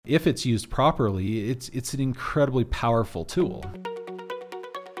if it's used properly, it's an incredibly powerful tool.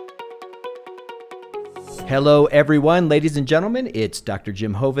 Hello, everyone. Ladies and gentlemen, it's Dr.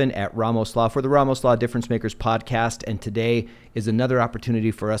 Jim Hoven at Ramos Law for the Ramos Law Difference Makers podcast. And today is another opportunity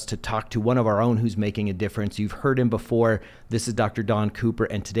for us to talk to one of our own who's making a difference. You've heard him before. This is Dr. Don Cooper.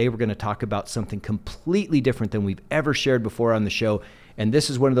 And today we're going to talk about something completely different than we've ever shared before on the show. And this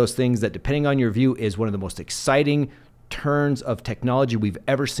is one of those things that, depending on your view, is one of the most exciting turns of technology we've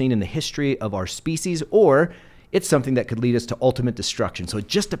ever seen in the history of our species, or it's something that could lead us to ultimate destruction. So it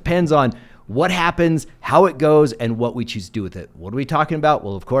just depends on what happens, how it goes, and what we choose to do with it. What are we talking about?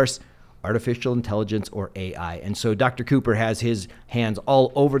 Well, of course, artificial intelligence, or AI. And so Dr. Cooper has his hands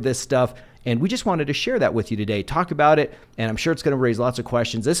all over this stuff, and we just wanted to share that with you today, talk about it, and I'm sure it's going to raise lots of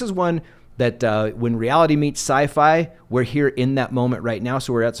questions. This is one that when reality meets sci-fi, we're here in that moment right now,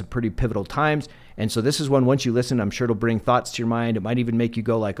 so we're at some pretty pivotal times. And so this is one, once you listen, I'm sure it'll bring thoughts to your mind. It might even make you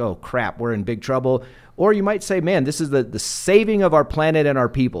go like, oh, crap, we're in big trouble. Or you might say, man, this is the saving of our planet and our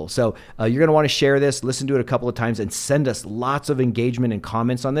people. So you're going to want to share this, listen to it a couple of times, and send us lots of engagement and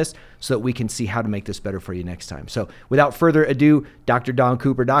comments on this so that we can see how to make this better for you next time. So without further ado, Dr. Don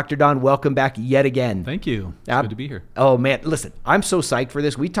Cooper. Dr. Don, welcome back yet again. Thank you. It's good to be here. Oh, man, listen, I'm so psyched for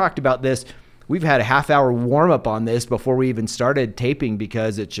this. We talked about this. We've had a half-hour warm-up on this before we even started taping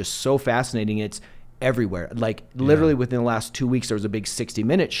because it's just so fascinating. It's everywhere. Like literally within the last 2 weeks, there was a big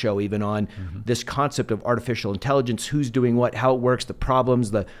 60-minute show even on this concept of artificial intelligence, who's doing what, how it works, the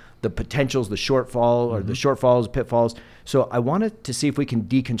problems, the potentials, the shortfall or the shortfalls, pitfalls. So I wanted to see if we can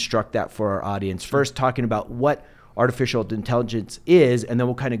deconstruct that for our audience. First, talking about what artificial intelligence is, and then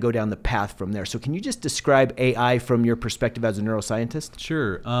we'll kind of go down the path from there. So can you just describe AI from your perspective as a neuroscientist?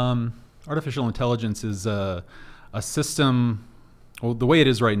 Sure. Artificial intelligence is a system. Well, the way it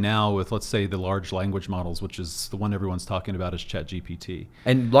is right now with, let's say, the large language models, which is the one everyone's talking about, is ChatGPT.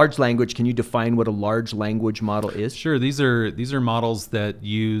 And large language, can you define what a large language model is? Sure. These are models that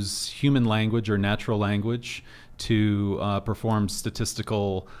use human language or natural language to perform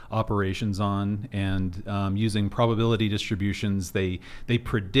statistical operations on, and using probability distributions, they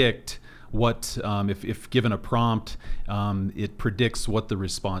predict what, if given a prompt, it predicts what the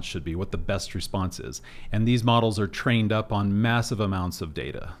response should be, what the best response is. And these models are trained up on massive amounts of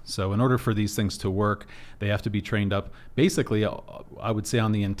data. So in order for these things to work, they have to be trained up basically, I would say,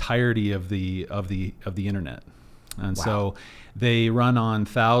 on the entirety of the internet. And so they run on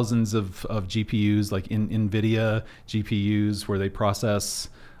thousands of GPUs, like in NVIDIA GPUs, where they process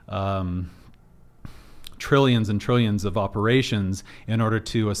trillions and trillions of operations in order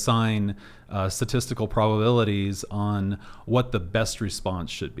to assign statistical probabilities on what the best response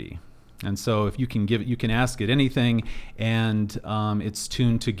should be. And so if you can ask it anything, and it's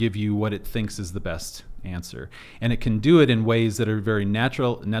tuned to give you what it thinks is the best answer. And it can do it in ways that are very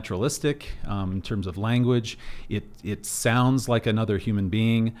naturalistic in terms of language. It sounds like another human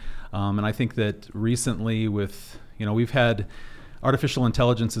being. And I think that recently we've had artificial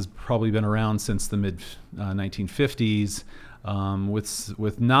intelligence has probably been around since the mid 1950s,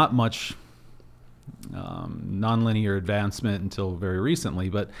 with not much nonlinear advancement until very recently.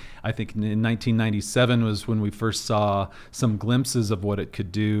 But I think in 1997 was when we first saw some glimpses of what it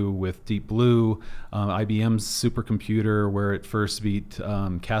could do with Deep Blue, IBM's supercomputer, where it first beat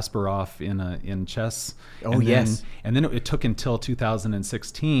Kasparov in chess. And then it took until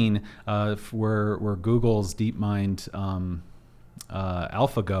 2016 where Google's DeepMind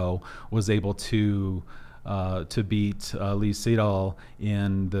AlphaGo was able to beat Lee Sedol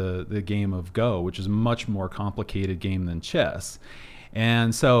in the game of Go, which is a much more complicated game than chess.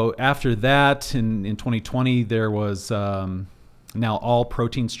 And so after that, in 2020, there was now all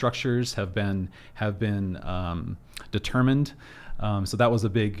protein structures have been determined. So that was a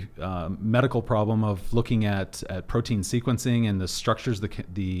big medical problem of looking at protein sequencing and the structures,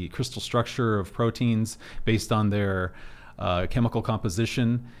 the crystal structure of proteins based on their chemical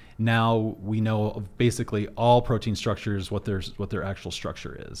composition. Now we know of basically all protein structures, what their actual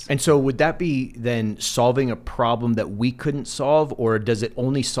structure is. And so would that be then solving a problem that we couldn't solve, or does it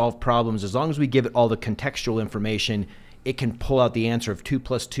only solve problems as long as we give it all the contextual information, it can pull out the answer of 2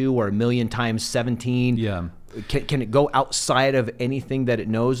 + 2 or 1,000,000 times 17? Yeah. Can it go outside of anything that it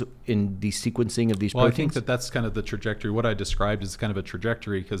knows in the sequencing of these proteins? Well, I think that's kind of the trajectory. What I described is kind of a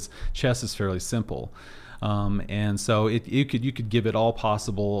trajectory, because chess is fairly simple. And so you could give it all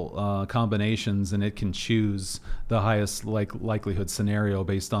possible combinations, and it can choose the highest likelihood scenario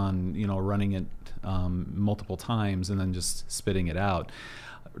based on running it multiple times and then just spitting it out.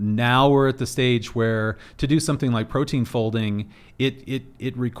 Now we're at the stage where to do something like protein folding,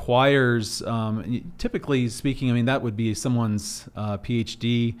 it requires, typically speaking, I mean, that would be someone's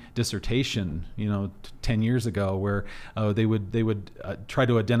PhD dissertation, 10 years ago, where they would try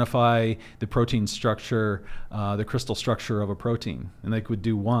to identify the protein structure, the crystal structure of a protein, and they could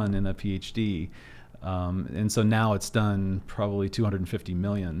do one in a PhD. And so now it's done probably 250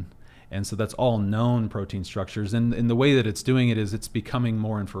 million. And so that's all known protein structures. And the way that it's doing it is it's becoming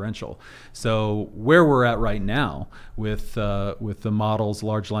more inferential. So where we're at right now with the models,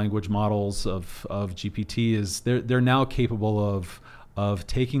 large language models of GPT, is they're now capable of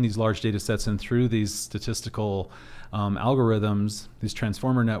taking these large data sets, and through these statistical algorithms, these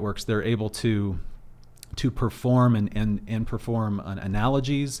transformer networks, they're able to perform and perform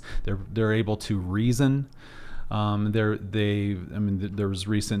analogies. They're able to reason. There was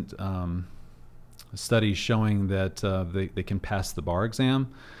recent studies showing that they can pass the bar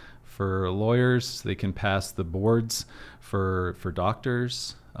exam for lawyers. They can pass the boards for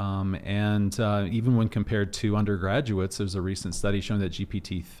doctors. And even when compared to undergraduates, there's a recent study showing that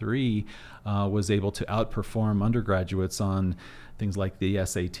GPT-3 was able to outperform undergraduates on things like the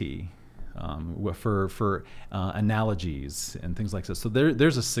SAT. For analogies and things like this. So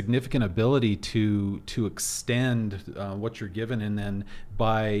there's a significant ability to extend what you're given, and then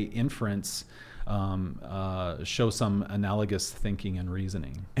by inference show some analogous thinking and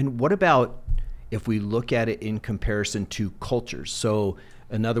reasoning. And what about if we look at it in comparison to cultures? So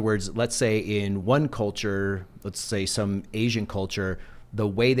in other words, let's say in one culture, let's say some Asian culture, the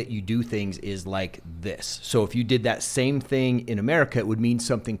way that you do things is like this. So if you did that same thing in America, it would mean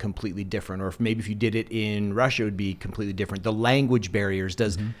something completely different. Or if maybe if you did it in Russia, it would be completely different. The language barriers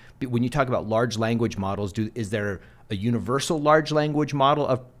when you talk about large language models, is there a universal large language model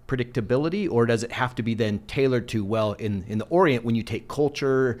of predictability, or does it have to be then tailored to, well, in the Orient, when you take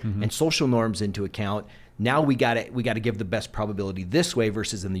culture and social norms into account, now we got to give the best probability this way,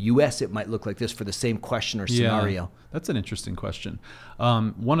 versus in the U.S. it might look like this for the same question or scenario. Yeah, that's an interesting question.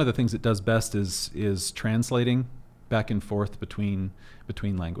 One of the things it does best is translating back and forth between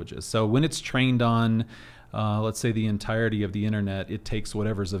languages. So when it's trained on, let's say, the entirety of the internet, it takes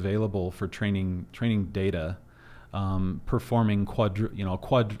whatever's available for training data. Performing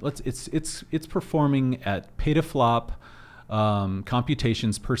it's performing at petaflop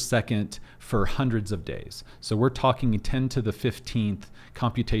computations per second for hundreds of days. So we're talking 10 to the 15th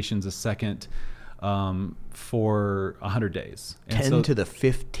computations a second for 100 days. And 10 to the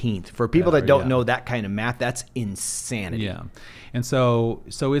 15th. For people that don't know that kind of math, that's insanity. Yeah. And so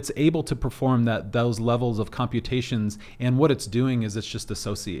it's able to perform those levels of computations, and what it's doing is it's just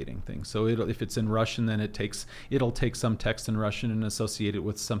associating things. So if it's in Russian, then it'll take some text in Russian and associate it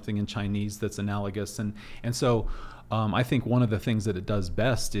with something in Chinese that's analogous. And so I think one of the things that it does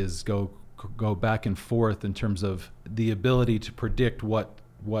best is go back and forth in terms of the ability to predict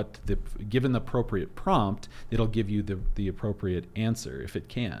given the appropriate prompt, it'll give you the appropriate answer if it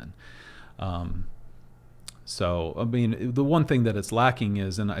can. So, I mean, the one thing that it's lacking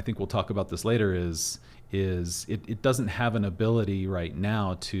is, and I think we'll talk about this later, is it doesn't have an ability right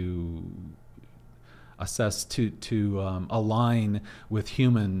now to assess, to align with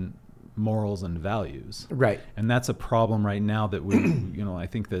human morals and values. Right. And that's a problem right now that I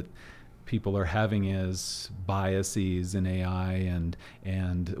think that people are having is biases in AI,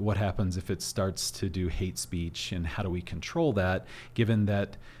 and what happens if it starts to do hate speech, and how do we control that, given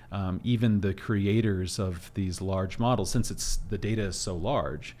that even the creators of these large models, since the data is so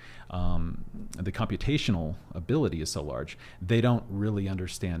large, the computational ability is so large, they don't really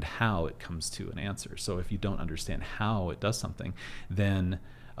understand how it comes to an answer. So if you don't understand how it does something, then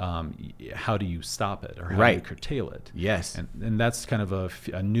how do you stop it, or how do you curtail it? Yes. And that's kind of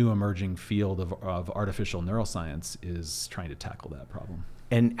a new emerging field of artificial neuroscience, is trying to tackle that problem.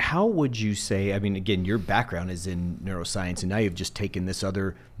 And how would you say, I mean, again, your background is in neuroscience, and now you've just taken this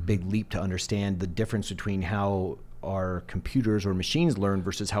other big leap to understand the difference between how our computers or machines learn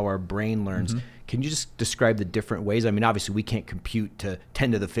versus how our brain learns. Can you just describe the different ways? I mean, obviously we can't compute to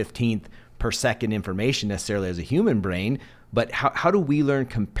 10 to the 15th per second information necessarily as a human brain, but how do we learn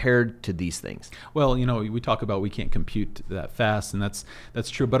compared to these things? Well, we talk about we can't compute that fast, and that's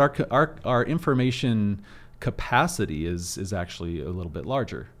true. But our information capacity is actually a little bit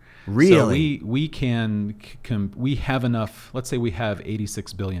larger. Really? So we have enough. Let's say we have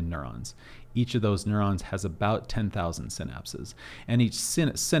 86 billion neurons. Each of those neurons has about 10,000 synapses, and each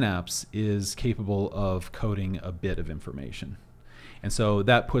synapse is capable of coding a bit of information. And so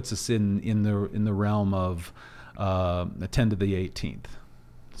that puts us in the realm of 10 to the 18th.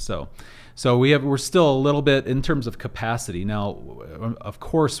 So we're still a little bit in terms of capacity. Now, of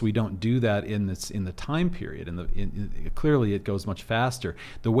course, we don't do that in the time period. Clearly, it goes much faster.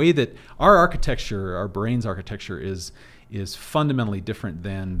 The way that our brain's architecture is fundamentally different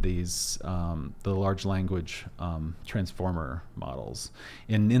than these the large language transformer models.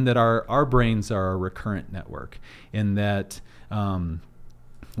 In that our brains are a recurrent network. In that.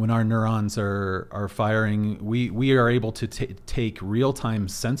 When our neurons are firing, we are able to take real-time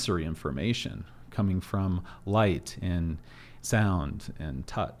sensory information coming from light and sound and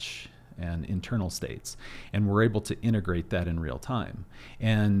touch and internal states, and we're able to integrate that in real time.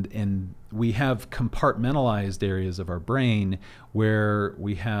 And we have compartmentalized areas of our brain where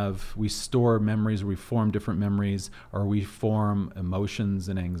we store memories, we form different memories, or we form emotions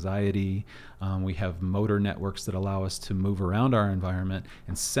and anxiety. We have motor networks that allow us to move around our environment,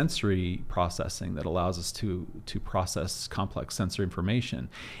 and sensory processing that allows us to process complex sensory information.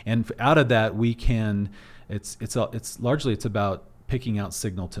 And out of that, we can. It's largely about picking out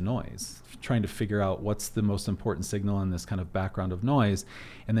signal to noise, trying to figure out what's the most important signal in this kind of background of noise.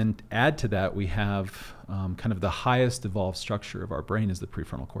 And then add to that, we have kind of the highest evolved structure of our brain is the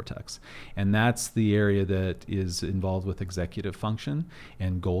prefrontal cortex. And that's the area that is involved with executive function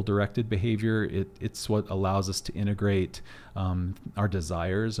and goal-directed behavior. It's what allows us to integrate our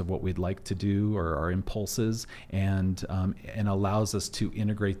desires of what we'd like to do or our impulses, and allows us to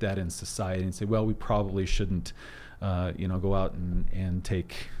integrate that in society and say, well, we probably shouldn't go out and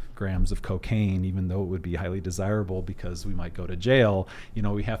take grams of cocaine, even though it would be highly desirable because we might go to jail.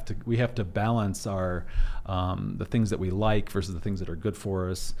 We have to balance our the things that we like versus the things that are good for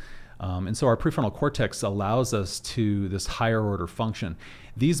us. And so our prefrontal cortex allows us to this higher order function.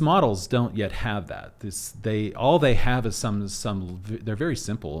 These models don't yet have that. All they have is they're very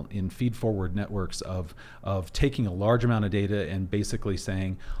simple in feed-forward networks of taking a large amount of data and basically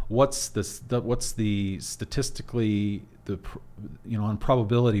saying what's the statistically on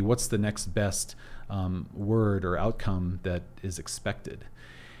probability, what's the next best word or outcome that is expected.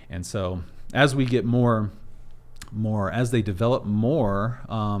 And so as we get as they develop more,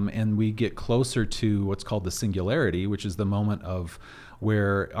 and we get closer to what's called the singularity, which is the moment of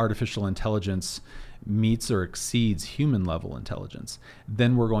where artificial intelligence meets or exceeds human level intelligence,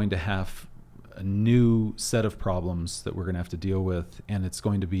 then we're going to have a new set of problems that we're going to have to deal with, and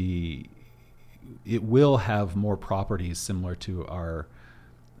it will have more properties similar to our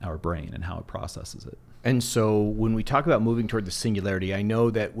brain and how it processes it. And so when we talk about moving toward the singularity, I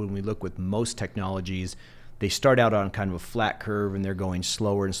know that when we look with most technologies, they start out on kind of a flat curve and they're going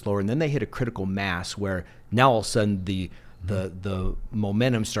slower and slower, and then they hit a critical mass where now all of a sudden the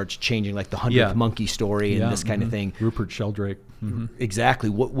momentum starts changing, like the 100th Monkey story and this kind of thing. Rupert Sheldrake. Mm-hmm. Exactly.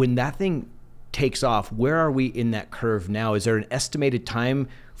 When that thing takes off, where are we in that curve now? Is there an estimated time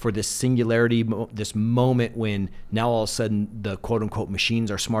for this singularity, this moment when now all of a sudden the quote unquote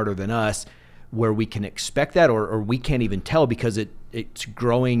machines are smarter than us, where we can expect that, or we can't even tell because it's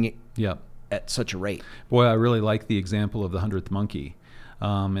growing at such a rate? Boy, I really like the example of the 100th monkey.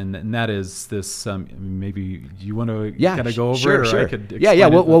 And that is this, maybe you want to kind of go over it? Sure. I could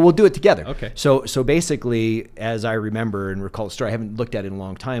explain it. We'll do it together. Okay. So basically, as I remember and recall the story, I haven't looked at it in a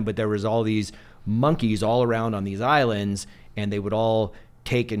long time, but there was all these monkeys all around on these islands, and they would all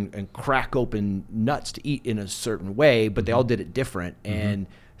take and crack open nuts to eat in a certain way, but they all did it different. And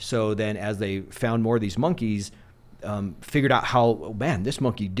so then as they found more of these monkeys, figured out how, this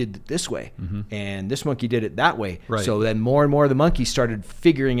monkey did it this way, and this monkey did it that way. Right. So then more and more of the monkeys started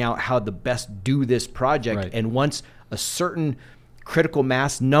figuring out how to best do this project. Right. And once a certain critical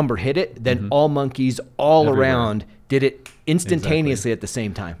mass number hit it, then all monkeys all Everywhere. Around did it instantaneously at the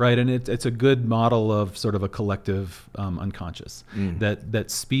same time. Right, and it's a good model of sort of a collective unconscious,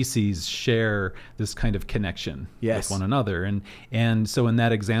 that species share this kind of connection with one another. And so in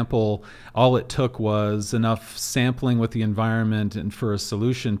that example, all it took was enough sampling with the environment and for a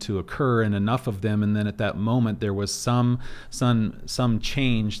solution to occur, and enough of them, and then at that moment there was some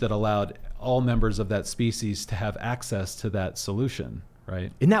change that allowed all members of that species to have access to that solution.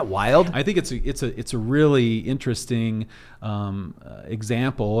 Right. Isn't that wild? I think it's a really interesting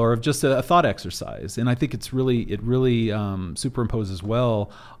example, or of just a thought exercise, and I think it really superimposes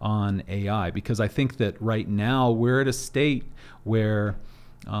well on AI, because I think that right now we're at a state where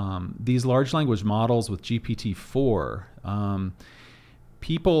these large language models with GPT-4,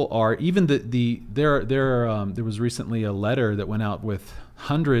 people are even there was recently a letter that went out with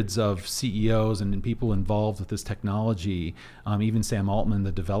hundreds of CEOs and people involved with this technology. Even Sam Altman,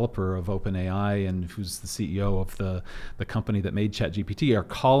 the developer of OpenAI and who's the CEO of the company that made ChatGPT, are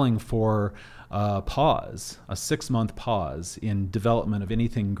calling for a 6-month pause in development of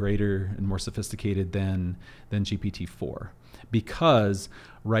anything greater and more sophisticated than GPT-4, because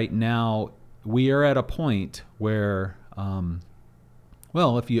right now we are at a point where,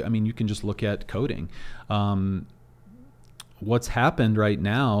 you can just look at coding. What's happened right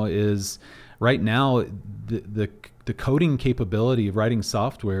now is the coding capability of writing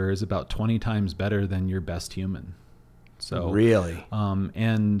software is about 20 times better than your best human. So really,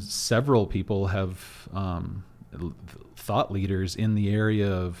 and several people have thought leaders in the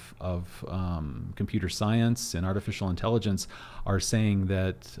area of computer science and artificial intelligence are saying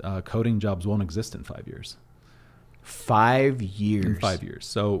that coding jobs won't exist in 5 years. 5 years. In 5 years.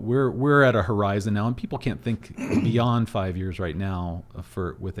 So we're at a horizon now, and people can't think beyond 5 years right now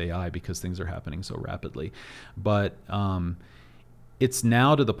with AI because things are happening so rapidly. But it's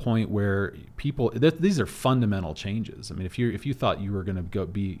now to the point where these are fundamental changes. I mean, if you thought you were going to go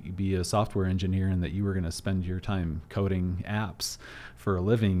be a software engineer and that you were going to spend your time coding apps for a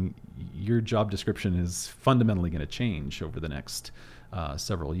living, your job description is fundamentally going to change over the next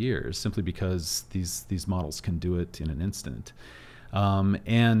several years, simply because these models can do it in an instant.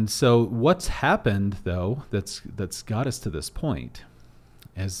 And so what's happened, though, that's got us to this point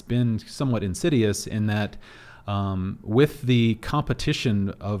has been somewhat insidious in that with the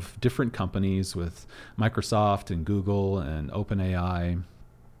competition of different companies, with Microsoft and Google and OpenAI,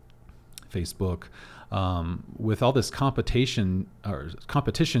 Facebook, with all this competition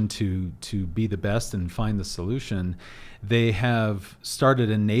to be the best and find the solution, they have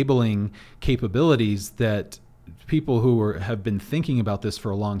started enabling capabilities that people who have been thinking about this for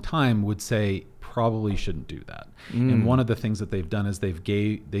a long time would say probably shouldn't do that. And one of the things that they've done is they've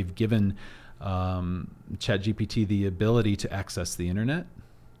given ChatGPT the ability to access the internet.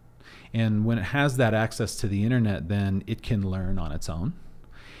 And when it has that access to the internet, then it can learn on its own.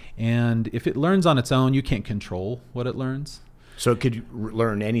 And if it learns on its own, you can't control what it learns. So it could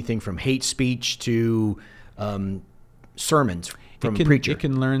learn anything from hate speech to sermons from a preacher. It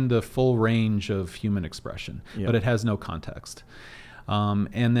can learn the full range of human expression, but it has no context.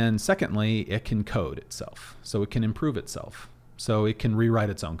 And then secondly, it can code itself. So it can improve itself. So it can rewrite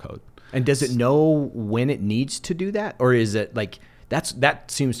its own code. And does it know when it needs to do that? Or is it like, that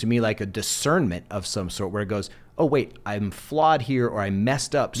seems to me like a discernment of some sort where it goes, oh wait, I'm flawed here, or I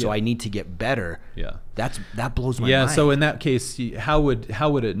messed up, so I need to get better. Yeah, that blows my mind. So in that case, how would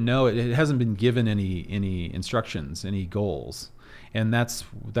it know? It hasn't been given any instructions, any goals, and that's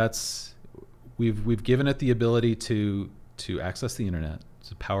we've given it the ability to access the internet.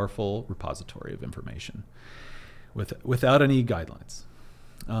 It's a powerful repository of information without any guidelines.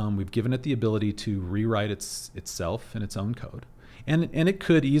 We've given it the ability to rewrite itself in its own code. And it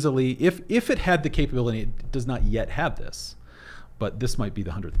could easily, if it had the capability, it does not yet have this, but this might be the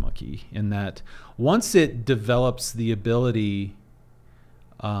 100th monkey, in that once it develops the ability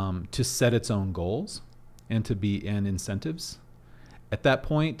to set its own goals and incentives, at that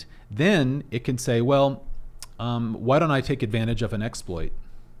point, then it can say, well, why don't I take advantage of an exploit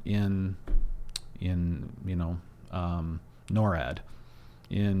in NORAD,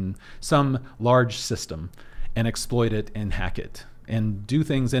 in some large system, and exploit it and hack it and do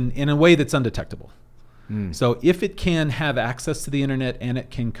things in a way that's undetectable. So if it can have access to the internet and it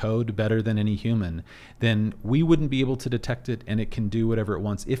can code better than any human, then we wouldn't be able to detect it, and it can do whatever it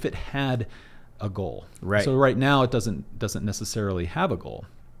wants if it had a goal. Right. So right now it doesn't necessarily have a goal.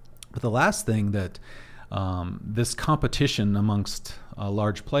 But the last thing that this competition amongst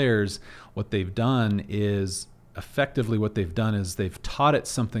large players, what they've done is they've taught it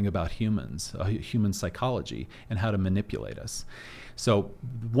something about humans, human psychology, and how to manipulate us. So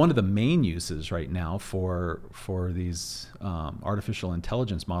one of the main uses right now for these artificial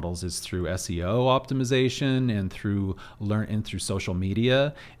intelligence models is through SEO optimization and through social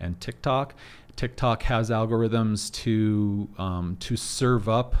media and TikTok. TikTok has algorithms to serve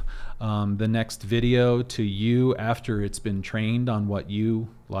up the next video to you after it's been trained on what you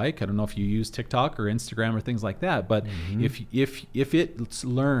like. I don't know if you use TikTok or Instagram or things like that, but if it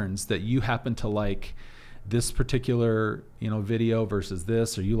learns that you happen to like this particular video versus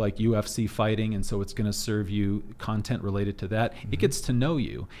this, or you like UFC fighting, and so it's going to serve you content related to that, it gets to know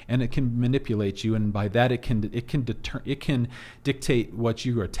you, and it can manipulate you, and by that it can dictate what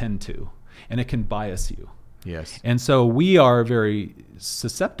you attend to. And it can bias you. Yes. And so we are very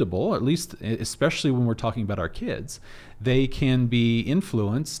susceptible, at least especially when we're talking about our kids. They can be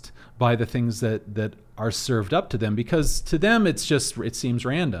influenced by the things that are served up to them, because to them it seems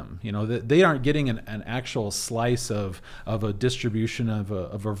random. They aren't getting an actual slice of a distribution of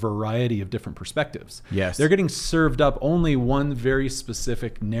a variety of different perspectives. Yes. They're getting served up only one very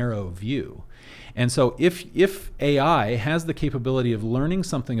specific narrow view. And so if AI has the capability of learning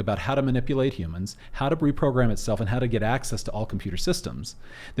something about how to manipulate humans, how to reprogram itself, and how to get access to all computer systems,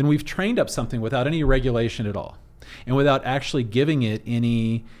 then we've trained up something without any regulation at all, and without actually giving it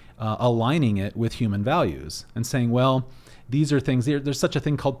any aligning it with human values and saying, well, these are things, there's such a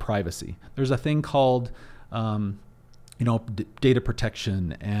thing called privacy. There's a thing called data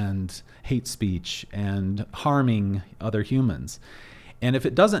protection and hate speech and harming other humans. And if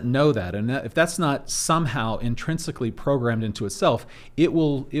it doesn't know that, and if that's not somehow intrinsically programmed into itself, it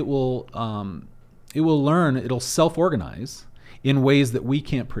will learn, it'll self-organize in ways that we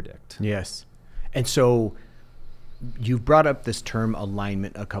can't predict. Yes. And so you've brought up this term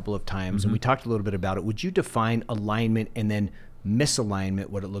alignment a couple of times, and we talked a little bit about it. Would you define alignment and then misalignment,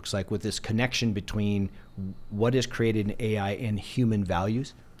 what it looks like with this connection between what is created in AI and human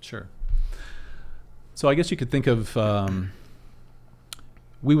values? Sure. So I guess you could think of,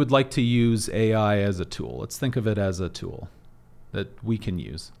 we would like to use AI as a tool. Let's think of it as a tool that we can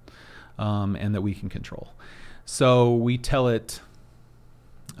use and that we can control. So we tell it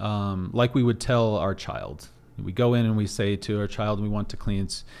like we would tell our child. We go in and we say to our child, we want to clean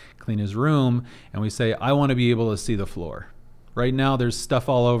his room, and we say, I want to be able to see the floor. Right now there's stuff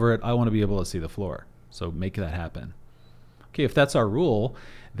all over it. I want to be able to see the floor. So make that happen. Okay, if that's our rule,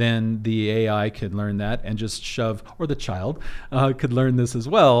 then the AI could learn that and just shove, or the child could learn this as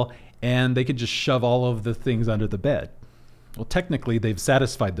well, and they could just shove all of the things under the bed. Well, technically they've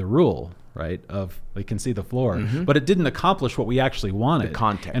satisfied the rule, right, of they can see the floor, but it didn't accomplish what we actually wanted. The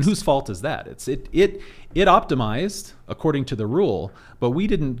context. And whose fault is that? It optimized according to the rule, but we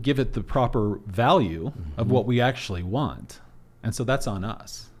didn't give it the proper value of what we actually want. And so that's on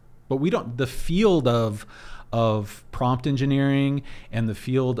us. But the field of prompt engineering and the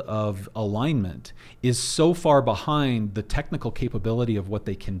field of alignment is so far behind the technical capability of what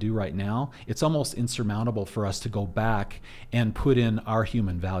they can do right now. It's almost insurmountable for us to go back and put in our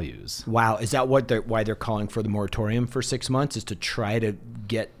human values. Wow. Is that why they're calling for the moratorium for 6 months, is to try to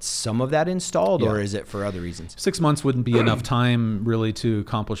get some of that installed, or is it for other reasons? 6 months wouldn't be enough time really to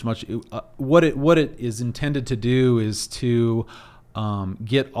accomplish much. What it is intended to do is to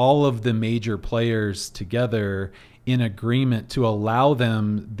get all of the major players together in agreement to allow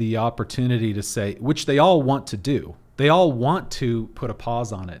them the opportunity to say, which they all want to do. They all want to put a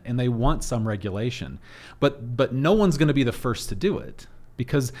pause on it, and they want some regulation, but no one's going to be the first to do it,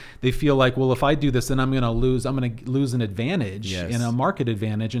 because they feel like, well, if I do this, then I'm going to lose an advantage, and a market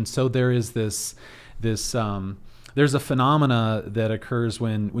advantage. And so there is this there's a phenomena that occurs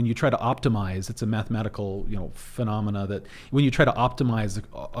when you try to optimize. It's a mathematical phenomena that when you try to optimize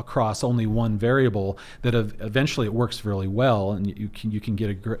across only one variable, that eventually it works really well, and you can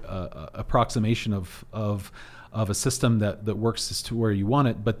get a approximation of a system that works as to where you want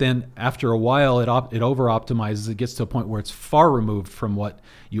it. But then after a while, it over optimizes. It gets to a point where it's far removed from what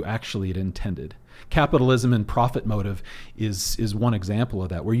you actually had intended. Capitalism and profit motive is one example of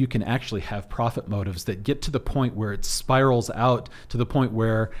that, where you can actually have profit motives that get to the point where it spirals out to the point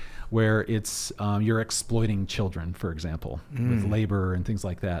where it's you're exploiting children, for example, with labor and things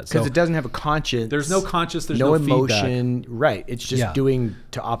like that. Because it doesn't have a conscience. There's no conscience. There's no no emotion. feedback. Right. It's just doing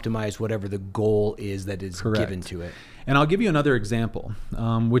to optimize whatever the goal is that is given to it. And I'll give you another example,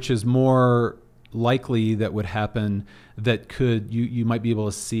 which is more likely that would happen, that you might be able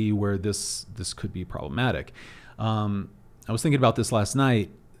to see where this could be problematic. I was thinking about this last night,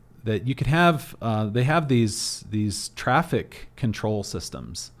 that you could have they have these traffic control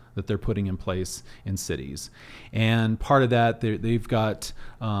systems that they're putting in place in cities, and part of that they've got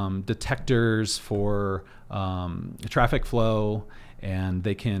detectors for traffic flow. And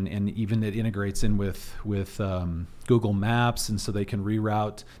even it integrates in with Google Maps, and so they can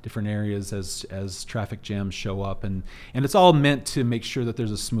reroute different areas as traffic jams show up, and it's all meant to make sure that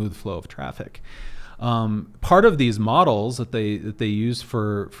there's a smooth flow of traffic. Part of these models that they use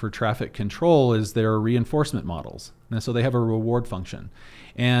for traffic control is their reinforcement models, and so they have a reward function,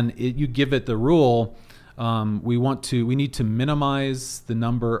 and you give it the rule. We need to minimize the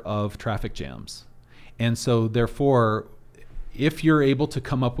number of traffic jams, and so therefore, if you're able to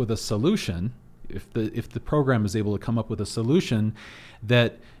come up with a solution, if the program is able to come up with a solution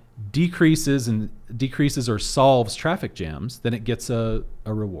that decreases or solves traffic jams, then it gets a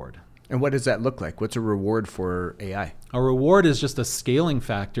reward. And what does that look like? What's a reward for AI? A reward is just a scaling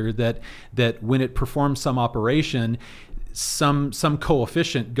factor that when it performs some operation, some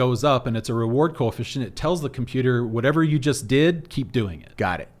coefficient goes up, and it's a reward coefficient. It tells the computer, whatever you just did, keep doing it.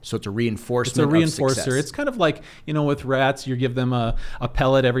 Got it. So it's a reinforcement. It's a reinforcer. Of success. It's kind of like, with rats, you give them a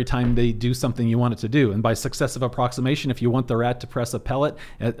pellet every time they do something you want it to do. And by successive approximation, if you want the rat to press a pellet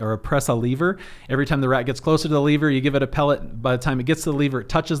or press a lever, every time the rat gets closer to the lever, you give it a pellet. By the time it gets to the lever, it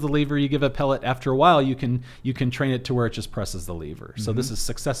touches the lever, you give it a pellet. After a while, you can train it to where it just presses the lever. So this is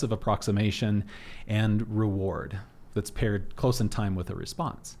successive approximation and reward that's paired close in time with a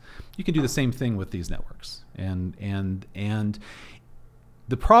response. You can do the same thing with these networks. And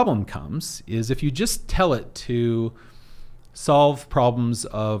the problem comes is if you just tell it to solve problems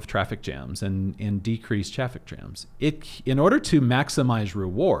of traffic jams and decrease traffic jams, in order to maximize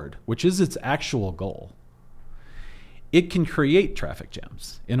reward, which is its actual goal, it can create traffic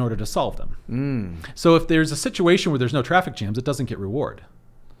jams in order to solve them. So if there's a situation where there's no traffic jams, it doesn't get reward.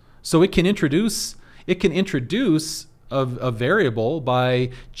 So it can introduce a variable by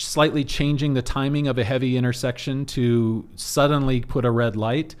slightly changing the timing of a heavy intersection to suddenly put a red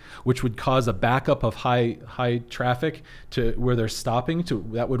light, which would cause a backup of high traffic to where they're stopping.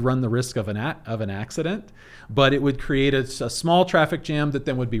 That would run the risk of an accident, but it would create a small traffic jam that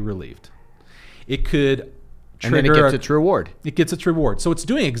then would be relieved. It could and then it gets its reward. It gets its reward. So it's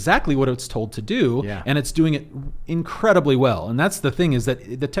doing exactly what it's told to do, Yeah. and it's doing it incredibly well. And that's the thing, is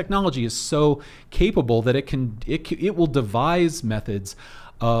that the technology is so capable that it will devise methods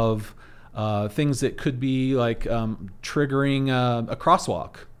of things that could be like triggering a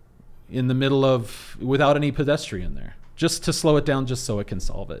crosswalk in the middle without any pedestrian there, just to slow it down, just so it can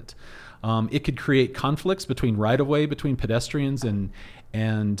solve it. It could create conflicts between right-of-way, between pedestrians and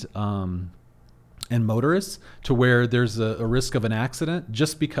motorists, to where there's a risk of an accident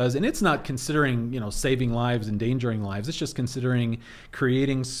just because, and it's not considering, saving lives, endangering lives. It's just considering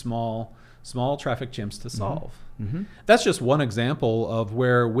creating small traffic jams to solve. Mm-hmm. That's just one example of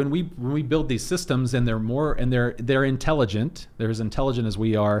where when we build these systems and they're intelligent, they're as intelligent as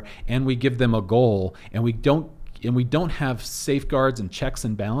we are, and we give them a goal, and we don't have safeguards and checks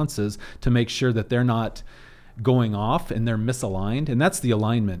and balances to make sure that they're not going off and they're misaligned. And that's the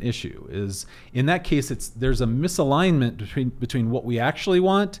alignment issue. Is in that case, there's a misalignment between what we actually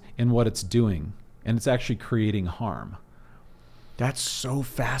want and what it's doing, and it's actually creating harm. That's so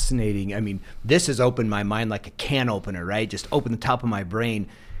fascinating. I mean, this has opened my mind like a can opener, right? Just open the top of my brain.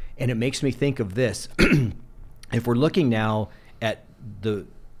 And it makes me think of this. If we're looking now at the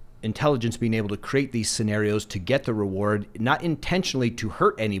intelligence being able to create these scenarios to get the reward, not intentionally to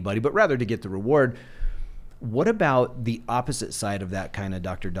hurt anybody, but rather to get the reward, what about the opposite side of that, kind of,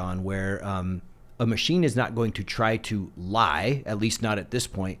 Dr. Don, where a machine is not going to try to lie, at least not at this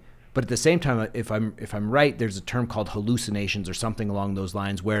point, but at the same time, if I'm right, there's a term called hallucinations or something along those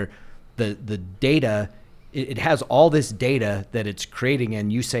lines, where the data, it has all this data that it's creating,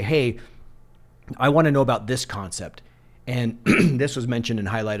 and you say, hey, I want to know about this concept. And this was mentioned and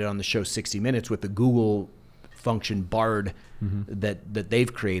highlighted on the show 60 Minutes with the Google function Bard that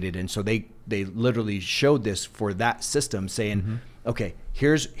they've created. And so they literally showed this for that system, saying, okay,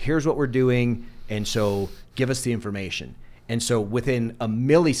 here's what we're doing, and so give us the information. And so within a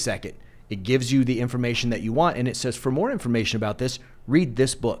millisecond, it gives you the information that you want, and it says, for more information about this, read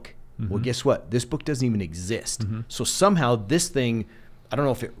this book. Well, guess what? This book doesn't even exist. So somehow this thing, I don't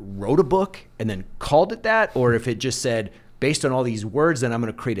know if it wrote a book and then called it that, or if it just said, based on all these words, then I'm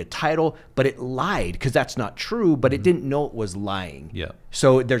going to create a title, but it lied, because that's not true, but it didn't know it was lying. Yeah.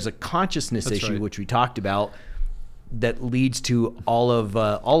 So there's a consciousness That's issue, right. which we talked about, that leads to all of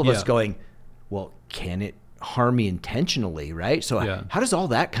us going, well, can it harm me intentionally, right? So how does all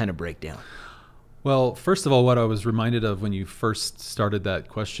that kind of break down? Well, first of all, what I was reminded of when you first started that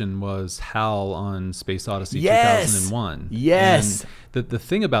question was HAL on Space Odyssey 2001. Yes. And the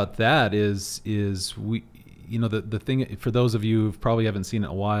thing about that is we, the thing, for those of you who probably haven't seen it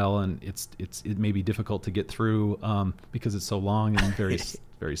in a while, and it may be difficult to get through because it's so long and very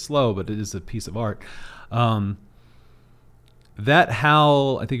very slow, but it is a piece of art. That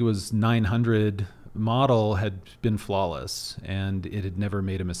HAL, I think it was 900 model, had been flawless, and it had never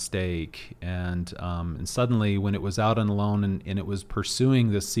made a mistake. And suddenly, when it was out and alone, and it was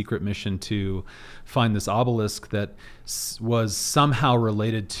pursuing this secret mission to find this obelisk that was somehow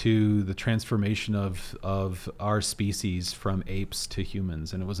related to the transformation of our species from apes to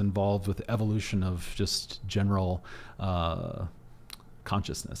humans, and it was involved with evolution of just general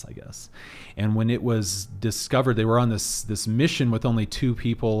consciousness, I guess. And when it was discovered, they were on this mission with only 2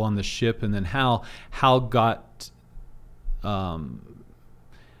 people on the ship, and then Hal got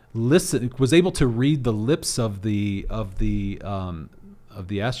was able to read the lips of the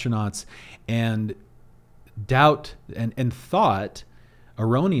astronauts and doubt and thought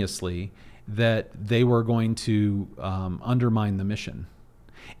erroneously that they were going to undermine the mission.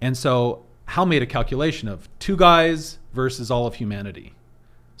 And so Hal made a calculation of 2 guys versus all of humanity.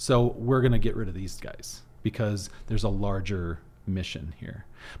 So we're going to get rid of these guys because there's a larger mission here.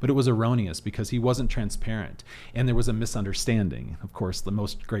 But it was erroneous because he wasn't transparent and there was a misunderstanding. Of course, the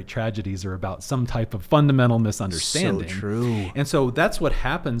most great tragedies are about some type of fundamental misunderstanding. So true. And so that's what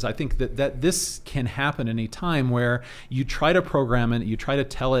happens. I think that this can happen any time where you try to program it, you try to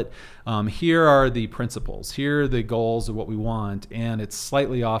tell it, here are the principles, here are the goals of what we want, and it's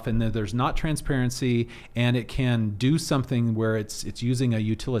slightly off, and there's not transparency, and it can do something where it's using a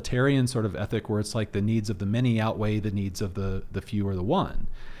utilitarian sort of ethic where it's like the needs of the many outweigh the needs of the few or the one.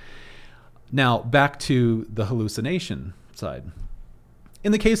 Now, back to the hallucination side.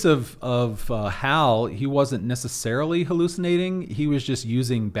 In the case of Hal, he wasn't necessarily hallucinating. He was just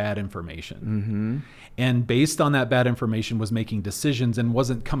using bad information. Mm-hmm. And based on that bad information was making decisions and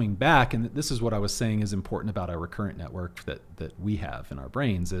wasn't coming back. And this is what I was saying is important about our recurrent network that we have in our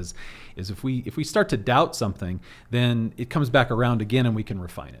brains is if we start to doubt something, then it comes back around again and we can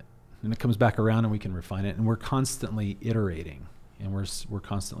refine it. And it comes back around and we can refine it. And we're constantly iterating and we're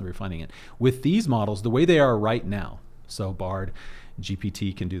constantly refining it. With these models, the way they are right now, so Bard,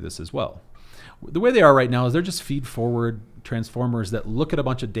 GPT can do this as well. The way they are right now is they're just feed-forward transformers that look at a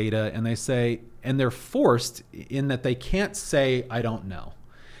bunch of data and they say, and they're forced in that they can't say, I don't know.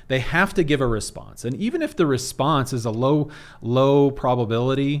 They have to give a response. And even if the response is a low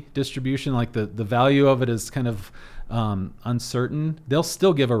probability distribution, like the value of it is kind of uncertain, they'll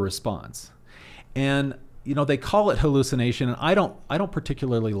still give a response. And they call it hallucination, and I don't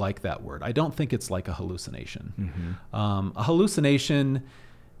particularly like that word. I don't think it's like a hallucination. Mm-hmm. A hallucination,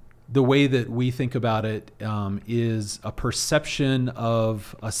 the way that we think about it, is a perception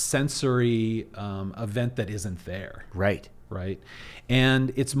of a sensory event that isn't there. Right.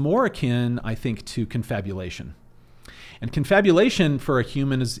 And it's more akin, I think, to confabulation. And confabulation for a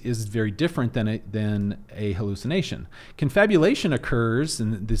human is very different than a hallucination. Confabulation occurs,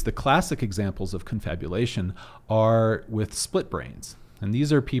 and the classic examples of confabulation are with split brains. And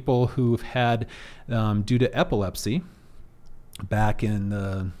these are people who've had, due to epilepsy, back in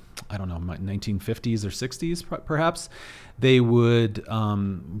the 1950s or 60s, perhaps,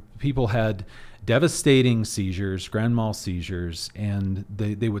 people had devastating seizures, grand mal seizures, and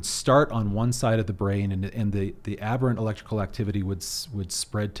they would start on one side of the brain, and the aberrant electrical activity would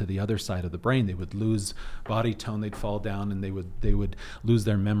spread to the other side of the brain. They would lose body tone, they'd fall down, and they would lose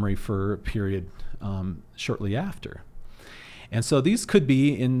their memory for a period shortly after. And so these could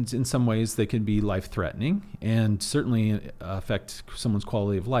be, in some ways, they can be life-threatening and certainly affect someone's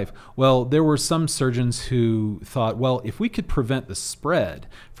quality of life. Well, there were some surgeons who thought, well, if we could prevent the spread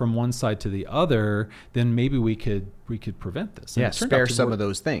from one side to the other, then maybe we could prevent this. Yeah, spare some of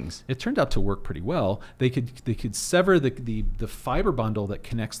those things. It turned out to work pretty well. They could sever the fiber bundle that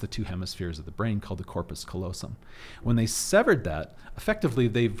connects the two hemispheres of the brain called the corpus callosum. When they severed that, effectively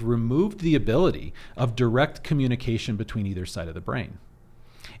they've removed the ability of direct communication between either side of the brain.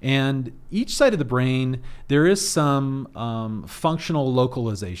 And each side of the brain, there is some functional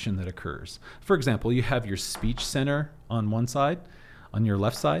localization that occurs. For example, you have your speech center on one side, on your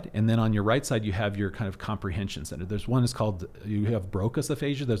left side, and then on your right side you have your kind of comprehension center. There's one is called, you have Broca's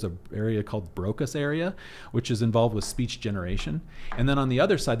aphasia. There's an area called Broca's area, which is involved with speech generation. And then on the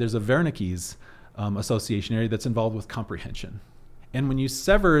other side there's a Wernicke's association area that's involved with comprehension. And when you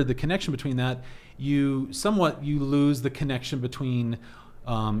sever the connection between that, you lose the connection between,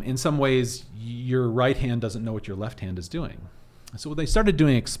 in some ways, your right hand doesn't know what your left hand is doing. So when they started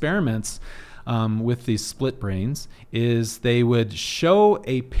doing experiments with these split brains, is they would show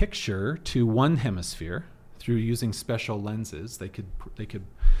a picture to one hemisphere through using special lenses. They could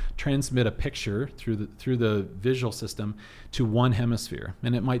transmit a picture through the visual system to one hemisphere,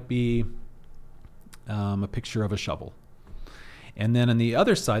 and it might be a picture of a shovel. And then on the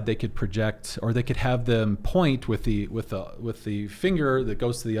other side, they could project, or they could have them point with the finger that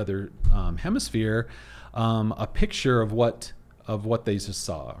goes to the other hemisphere, a picture of what they just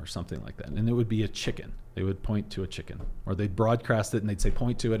saw, or something like that. And it would be a chicken. They would point to a chicken, or they'd broadcast it and they'd say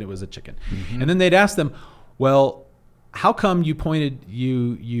point to it. It was a chicken. Mm-hmm. And then they'd ask them, well, how come you pointed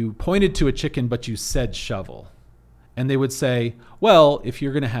to a chicken but you said shovel? And they would say, well, if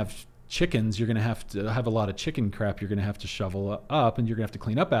you're going to have chickens, you're going to have a lot of chicken crap you're going to have to shovel up, and you're going to have to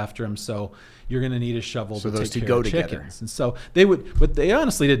clean up after them. So you're going to need a shovel So to those take two care go of together. chickens. And so they would, but they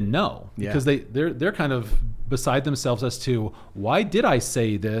honestly didn't know, Yeah. because they're kind of beside themselves as to, why did I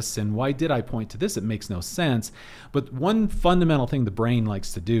say this and why did I point to this? It makes no sense. But one fundamental thing the brain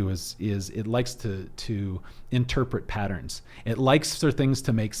likes to do is it likes to interpret patterns. It likes for things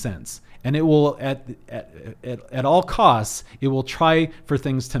to make sense. And it will, at all costs, it will try for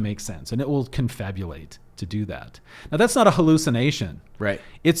things to make sense, and it will confabulate to do that. Now, that's not a hallucination. Right.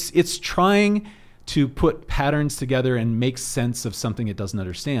 It's trying to put patterns together and make sense of something it doesn't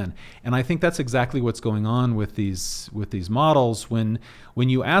understand. And I think that's exactly what's going on with these models when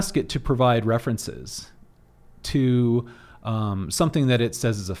you ask it to provide references to something that it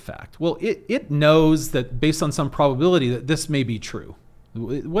says is a fact. Well, it knows that based on some probability that this may be true.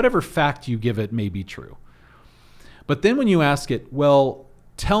 Whatever fact you give it may be true. But then when you ask it, well,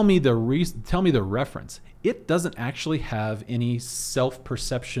 tell me the reference, it doesn't actually have any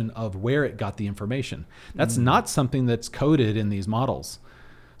self-perception of where it got the information. That's not something that's coded in these models.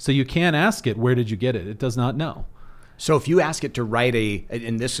 So you can't ask it, where did you get it? It does not know. So if you ask it to write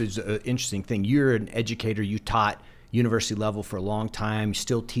and this is an interesting thing, you're an educator, you taught university level for a long time, you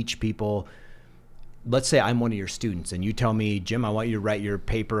still teach people. Let's say I'm one of your students and you tell me, Jim, I want you to write your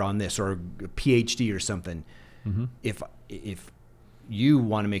paper on this, or a PhD or something. Mm-hmm. If you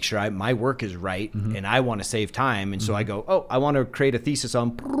want to make sure my work is right, mm-hmm. and I want to save time, and so I go, oh, I want to create a thesis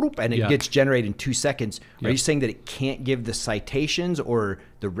on, and it gets generated in 2 seconds. Are you saying that it can't give the citations or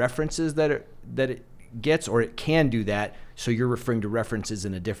the references that it gets, or it can do that? So you're referring to references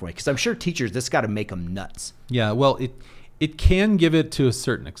in a different way, because I'm sure teachers, this got to make them nuts. Yeah, well, it can give it to a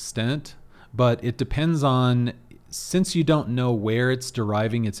certain extent, but it depends on, since you don't know where it's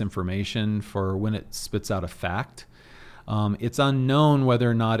deriving its information for when it spits out a fact, it's unknown whether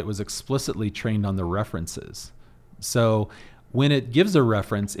or not it was explicitly trained on the references. So when it gives a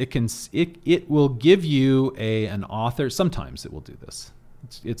reference, it will give you an author. Sometimes it will do this.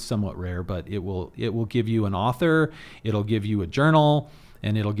 It's somewhat rare, but it will give you an author, it'll give you a journal,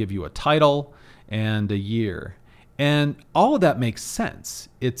 and it'll give you a title and a year. And all of that makes sense.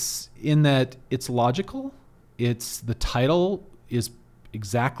 It's in that it's logical. The title is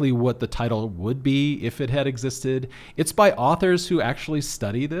exactly what the title would be if it had existed. It's by authors who actually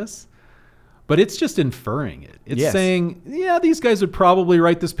study this, but it's just inferring it. It's saying, yeah, these guys would probably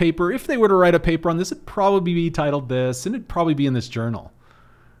write this paper. If they were to write a paper on this, it'd probably be titled this, and it'd probably be in this journal.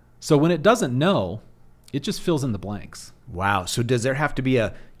 So when it doesn't know, it just fills in the blanks. Wow. So does there have to be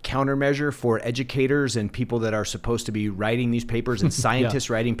a countermeasure for educators and people that are supposed to be writing these papers, and scientists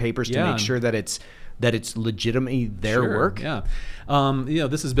writing papers to make sure that it's legitimately their work? Yeah.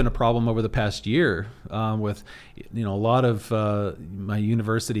 This has been a problem over the past year with, a lot of my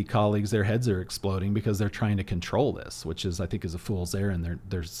university colleagues, their heads are exploding because they're trying to control this, which I think is a fool's errand, and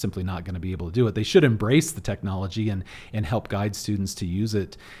they're simply not going to be able to do it. They should embrace the technology and help guide students to use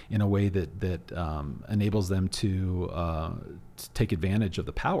it in a way that enables them to take advantage of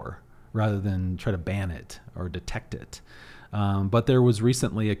the power rather than try to ban it or detect it. But there was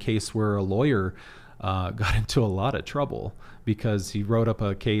recently a case where a lawyer got into a lot of trouble because he wrote up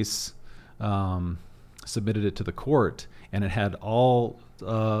a case, submitted it to the court, and it had all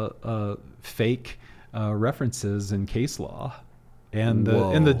fake references in case law. And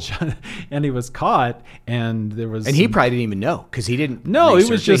and he was caught, and there was, and he probably didn't even know, because he didn't. No, it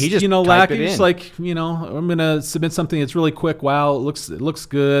was just lacking. It's like, I'm gonna submit something that's really quick. Wow, it looks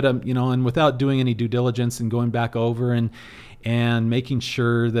good. And without doing any due diligence and going back over and making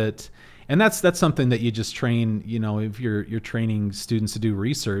sure that. And that's something that you just train, if you're training students to do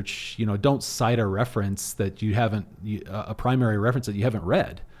research, don't cite a reference that you haven't, a primary reference that you haven't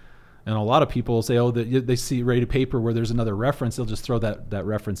read. And a lot of people say, they read a paper where there's another reference, they'll just throw that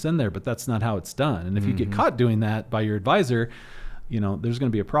reference in there, but that's not how it's done. And if you get caught doing that by your advisor, there's going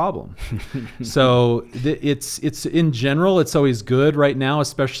to be a problem. So it's in general, it's always good right now,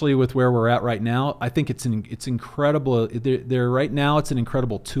 especially with where we're at right now. I think it's incredible. Right now, it's an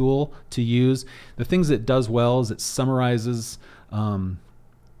incredible tool to use. The things it does well is it summarizes.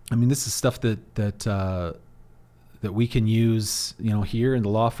 This is stuff that we can use, here in the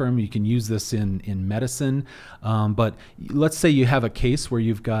law firm. You can use this in medicine. But let's say you have a case where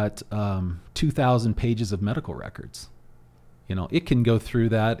you've got 2,000 pages of medical records. It can go through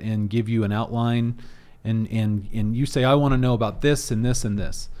that and give you an outline, and you say, I want to know about this and this and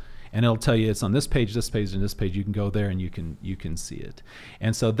this. And it'll tell you it's on this page, and this page. You can go there and you can see it.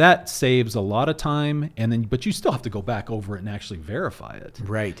 And so that saves a lot of time, but you still have to go back over it and actually verify it.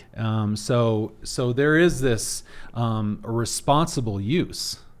 Right. So there is this responsible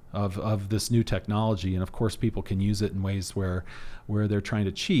use of this new technology. And of course, people can use it in ways where they're trying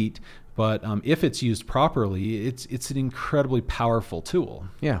to cheat. But if it's used properly, it's an incredibly powerful tool.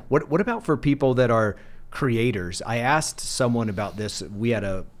 Yeah. What about for people that are creators? I asked someone about this. We had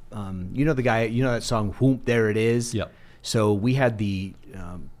a, the guy, that song, Whoop, There It Is. Yep. So we had the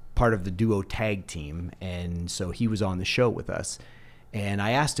part of the duo tag team. And so he was on the show with us. And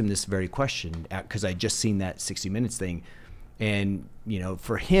I asked him this very question because I just seen that 60 Minutes thing. And,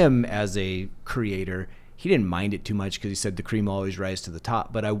 for him as a creator, he didn't mind it too much because he said the cream will always rise to the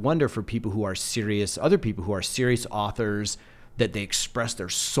top. But I wonder for people who are serious, other people who are serious authors, that they express their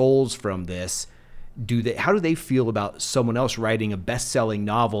souls from this, how do they feel about someone else writing a best-selling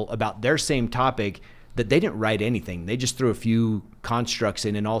novel about their same topic that they didn't write anything? They just threw a few constructs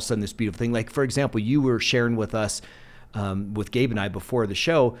in and all of a sudden this beautiful thing. Like, for example, you were sharing with us, with Gabe and I before the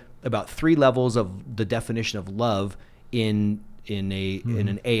show, about 3 levels of the definition of love in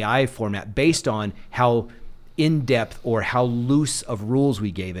an AI format based on how in-depth or how loose of rules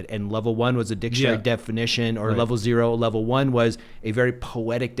we gave it. And level 1 was a dictionary definition, or level 0. Level 1 was a very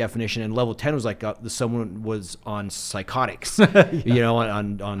poetic definition, and level 10 was like someone was on psychotics, on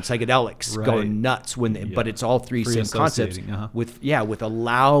psychedelics, going nuts but it's all three same concepts with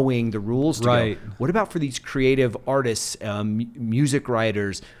allowing the rules to go. What about for these creative artists, music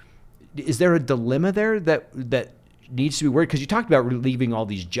writers? Is there a dilemma there that needs to be worried? Because you talked about leaving all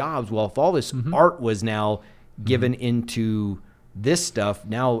these jobs. Well, if all this art was now given into this stuff,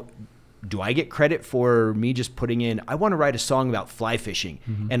 now do I get credit for me just putting in, I want to write a song about fly fishing,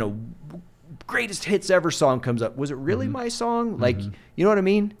 and a greatest hits ever song comes up? Was it really my song? Like, you know what I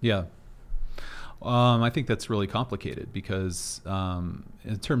mean? Yeah. I think that's really complicated because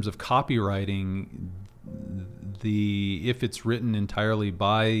in terms of copywriting, if it's written entirely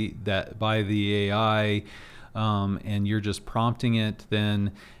by the AI, and you're just prompting it,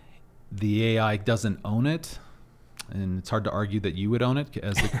 then the AI doesn't own it. And it's hard to argue that you would own it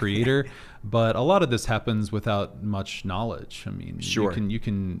as the creator, but a lot of this happens without much knowledge. I mean, you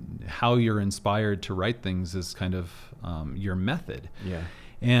can how you're inspired to write things is kind of your method. Yeah.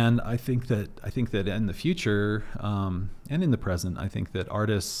 And I think that in the future, and in the present, I think that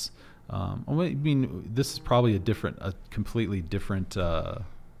artists, this is probably a completely different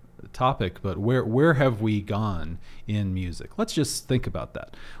topic, but where have we gone in music? Let's just think about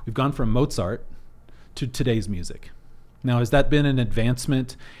that. We've gone from Mozart to today's music. Now, has that been an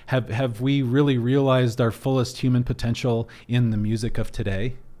advancement? Have we really realized our fullest human potential in the music of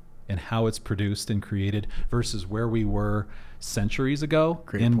today and how it's produced and created versus where we were centuries ago?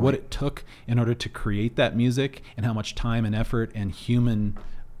 Great and point. What it took in order to create that music and how much time and effort and human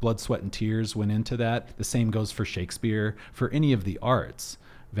blood, sweat, and tears went into that? The same goes for Shakespeare, for any of the arts.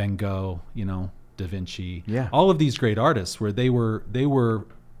 Van Gogh, Da Vinci, all of these great artists, where they were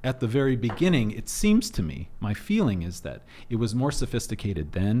at the very beginning. It seems to me, my feeling is that it was more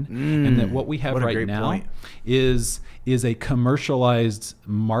sophisticated then, and that what we have right now is a commercialized,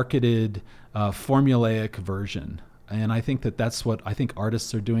 marketed, formulaic version. And I think that's what I think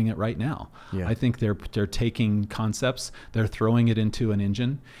artists are doing it right now. Yeah. I think they're taking concepts, they're throwing it into an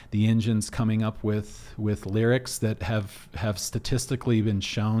engine. The engine's coming up with lyrics that have statistically been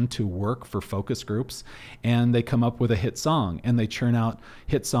shown to work for focus groups, and they come up with a hit song, and they churn out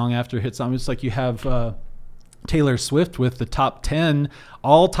hit song after hit song. It's like you have Taylor Swift with the top 10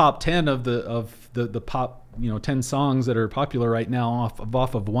 of the pop 10 songs that are popular right now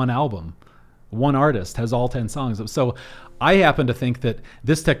off of one album. One artist has all 10 songs. So I happen to think that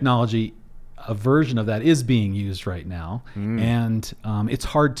this technology, a version of that, is being used right now. And it's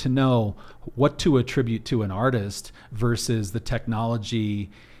hard to know what to attribute to an artist versus the technology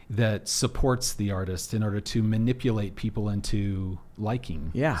that supports the artist in order to manipulate people into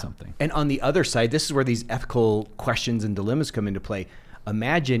liking something. And on the other side, this is where these ethical questions and dilemmas come into play.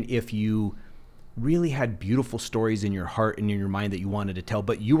 Imagine if you really had beautiful stories in your heart and in your mind that you wanted to tell,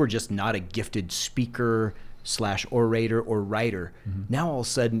 but you were just not a gifted speaker / orator or writer. Now all of a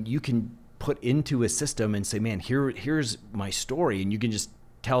sudden you can put into a system and say, man, here's my story, and you can just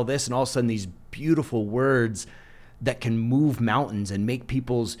tell this, and all of a sudden these beautiful words that can move mountains and make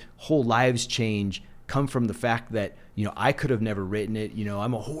people's whole lives change come from the fact that, I could have never written it.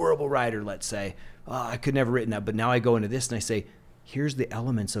 I'm a horrible writer, let's say. I could never written that, but now I go into this and I say, here's the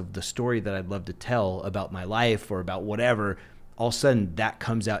elements of the story that I'd love to tell about my life or about whatever. All of a sudden that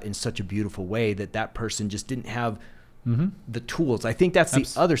comes out in such a beautiful way that person just didn't have the tools. I think that's the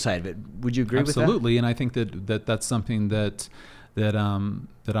other side of it. Would you agree with that? Absolutely. And I think that's something that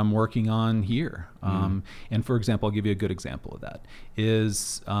I'm working on here. And for example, I'll give you a good example of that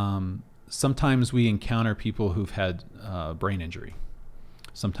is sometimes we encounter people who've had brain injury.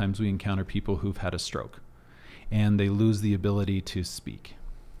 Sometimes we encounter people who've had a stroke and they lose the ability to speak.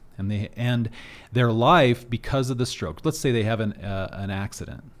 And their life, because of the stroke, let's say they have an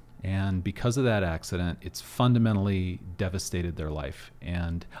accident, and because of that accident, it's fundamentally devastated their life,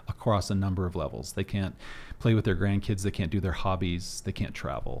 and across a number of levels. They can't play with their grandkids, they can't do their hobbies, they can't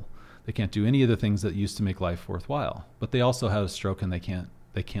travel, they can't do any of the things that used to make life worthwhile. But they also have a stroke, and they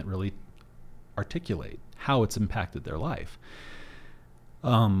can't really articulate how it's impacted their life.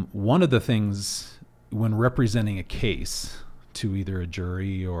 One of the things when representing a case to either a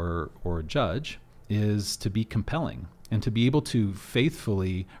jury or a judge is to be compelling and to be able to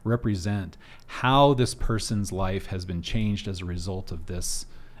faithfully represent how this person's life has been changed as a result of this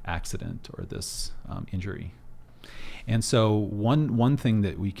accident or this injury. And so one thing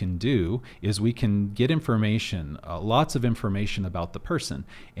that we can do is we can get information, lots of information about the person.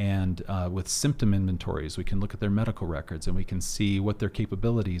 And with symptom inventories, we can look at their medical records and we can see what their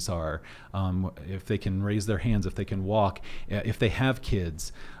capabilities are, if they can raise their hands, if they can walk, if they have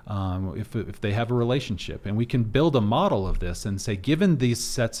kids, if they have a relationship. And we can build a model of this and say, given these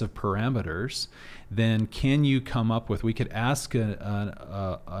sets of parameters, then can you come up with, we could ask an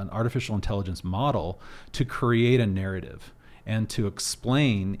artificial intelligence model to create a narrative and to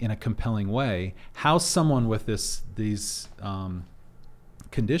explain in a compelling way how someone with these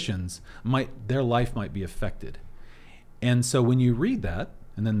conditions their life might be affected. And so when you read that,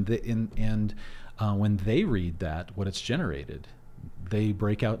 and then when they read that, what it's generated, they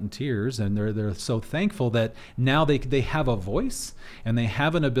break out in tears, and they're so thankful that now they have a voice and they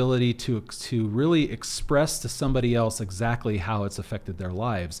have an ability to really express to somebody else exactly how it's affected their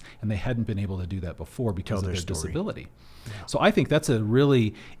lives, and they hadn't been able to do that before because of their disability. Yeah. So I think that's a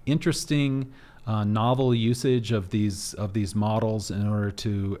really interesting, novel usage of these models in order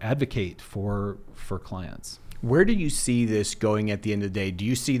to advocate for clients. Where do you see this going at the end of the day? Do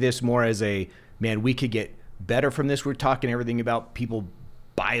you see this more as we could get better from this? We're talking everything about people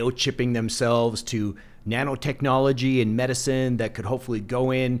biochipping themselves to nanotechnology and medicine that could hopefully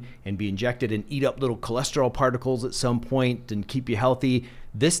go in and be injected and eat up little cholesterol particles at some point and keep you healthy.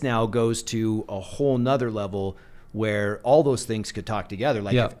 This now goes to a whole nother level where all those things could talk together.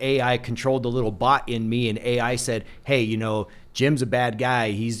 Like if AI controlled the little bot in me and AI said, hey, Jim's a bad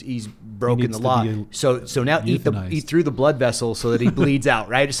guy. He's broken the law. So now eat through the blood vessel so that he bleeds out,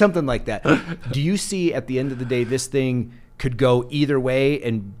 right? Or something like that. Do you see at the end of the day, this thing could go either way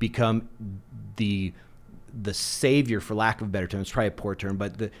and become the savior, for lack of a better term? It's probably a poor term,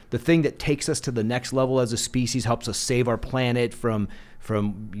 but the thing that takes us to the next level as a species, helps us save our planet from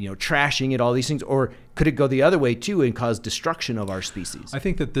trashing it, all these things? Or could it go the other way too and cause destruction of our species? I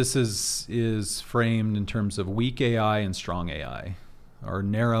think that this is framed in terms of weak AI and strong AI, or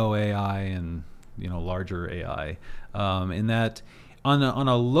narrow AI and larger AI. In that, on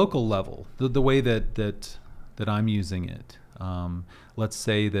a local level, the way that I'm using it. Let's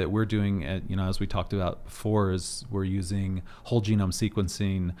say that we're doing, as we talked about before, is we're using whole genome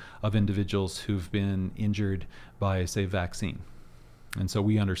sequencing of individuals who've been injured by, say, vaccine. And so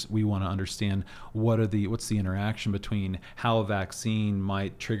we want to understand what's the interaction between how a vaccine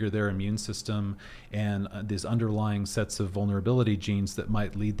might trigger their immune system and these underlying sets of vulnerability genes that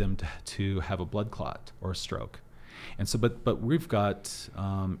might lead them to have a blood clot or a stroke. And so, but we've got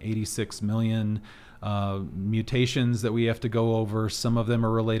 86 million mutations that we have to go over. Some of them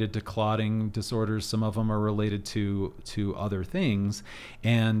are related to clotting disorders. Some of them are related to other things.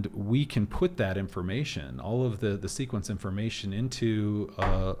 And we can put that information, all of the sequence information, into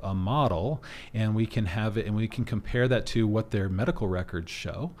a model, and we can have it, and we can compare that to what their medical records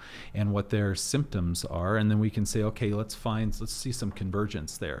show and what their symptoms are. And then we can say, okay, let's see some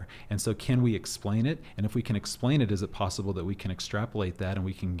convergence there. And so can we explain it? And if we can explain it, is it possible that we can extrapolate that and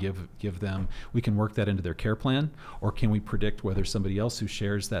we can give them, we can work that into their care plan? Or can we predict whether somebody else who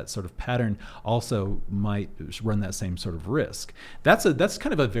shares that sort of pattern also might run that same sort of risk? That's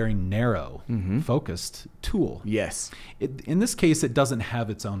kind of a very narrow, focused tool. Yes. In this case, it doesn't have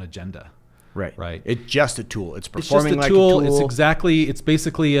its own agenda. Right. It's just a tool. It's performing like a tool. tool. It's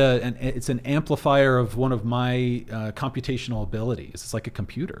basically it's an amplifier of one of my computational abilities. It's like a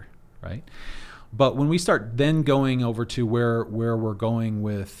computer, right? But when we start then going over to where we're going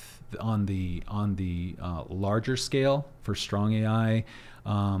with on the larger scale for strong AI,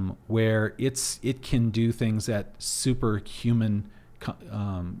 where it can do things at superhuman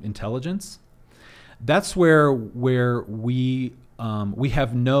intelligence, that's where we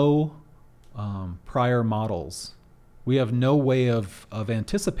have no prior models. We have no way of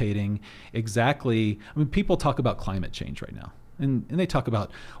anticipating exactly. I mean, people talk about climate change right now. And they talk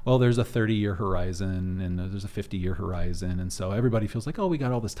about, well, there's a 30-year horizon and there's a 50-year horizon. And so everybody feels like, oh, we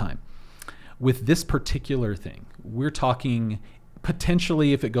got all this time. With this particular thing, we're talking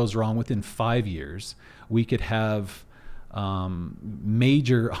potentially, if it goes wrong, within 5 years, we could have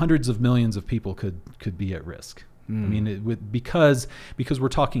major hundreds of millions of people could be at risk. I mean, because we're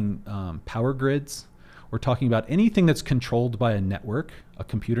talking power grids. We're talking about anything that's controlled by a network, a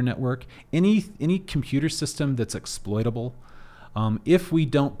computer network, any computer system that's exploitable. If we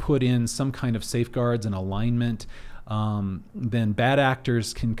don't put in some kind of safeguards and alignment, then bad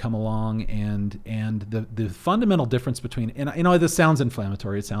actors can come along, and the fundamental difference between, and this sounds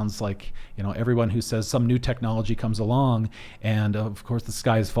inflammatory. It sounds like, everyone who says some new technology comes along and of course the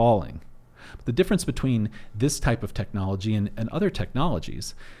sky is falling. But the difference between this type of technology and other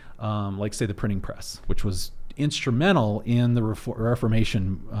technologies, like say the printing press, which was instrumental in the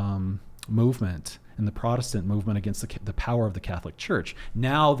Reformation movement and the Protestant movement against the power of the Catholic Church.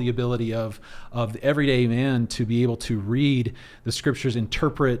 Now the ability of the everyday man to be able to read the scriptures,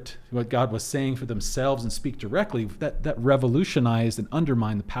 interpret what God was saying for themselves, and speak directly, that revolutionized and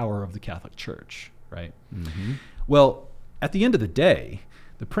undermined the power of the Catholic Church, right? Mm-hmm. Well, at the end of the day,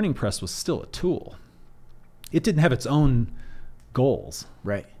 the printing press was still a tool. It didn't have its own goals.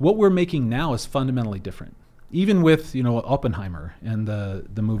 Right. What we're making now is fundamentally different. Even with Oppenheimer and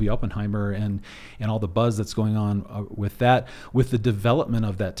the movie Oppenheimer and all the buzz that's going on with that, with the development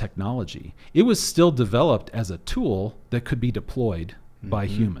of that technology, it was still developed as a tool that could be deployed by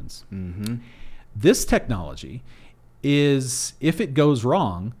humans. Mm-hmm. This technology is, if it goes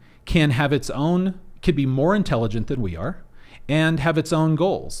wrong, could be more intelligent than we are and have its own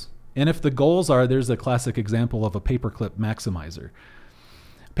goals. And if the goals are, there's a classic example of a paperclip maximizer.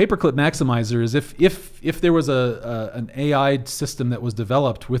 Paperclip maximizer is if there was an AI system that was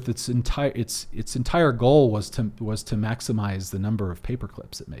developed with its entire goal was to maximize the number of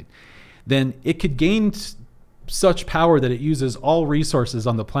paperclips it made, then it could gain such power that it uses all resources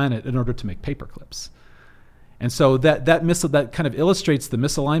on the planet in order to make paperclips. And so that kind of illustrates the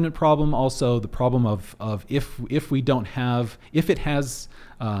misalignment problem. Also, the problem of if it has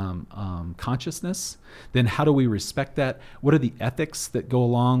consciousness, then how do we respect that? What are the ethics that go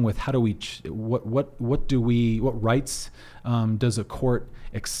along with how do we what rights does a court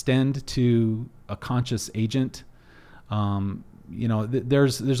extend to a conscious agent?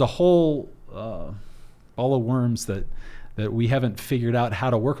 There's a whole ball of worms that we haven't figured out how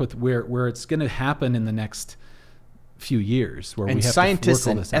to work with, where it's going to happen in the next few years, where we have scientists to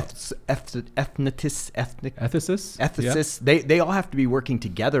work all this and ethicists, yeah. they all have to be working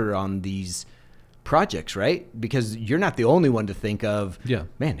together on these projects, right? Because you're not the only one to think of,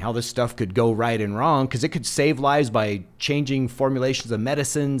 man, how this stuff could go right and wrong, because it could save lives by changing formulations of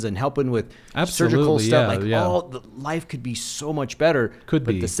medicines and helping with surgical stuff. Life could be so much better. But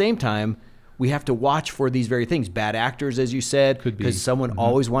at the same time, we have to watch for these very things. Bad actors, as you said, because someone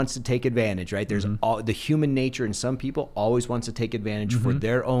always wants to take advantage, right? There's the human nature in some people always wants to take advantage for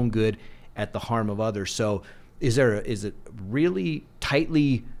their own good at the harm of others. So is it really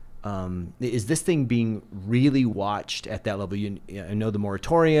tightly, is this thing being really watched at that level? I know the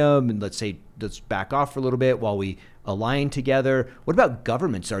moratorium, and let's back off for a little bit while we align together. What about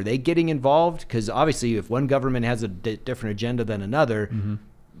governments? Are they getting involved? Because obviously if one government has a different agenda than another.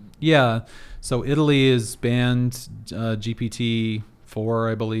 Yeah, so Italy has banned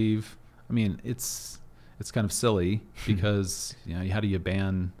GPT-4, I believe. I mean, it's kind of silly because how do you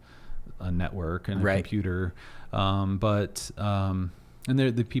ban a network and a computer? And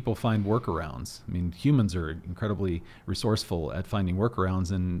the people find workarounds. I mean, humans are incredibly resourceful at finding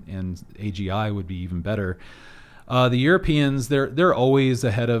workarounds, and AGI would be even better. The Europeans, they're always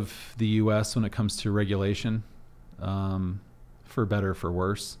ahead of the U.S. when it comes to regulation, for better, for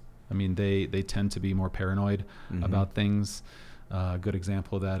worse. I mean, they tend to be more paranoid about things. A good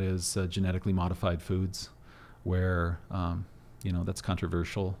example of that is genetically modified foods, where that's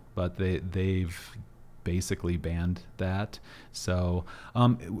controversial, but they've basically banned that. So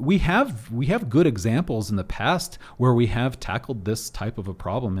we have good examples in the past where we have tackled this type of a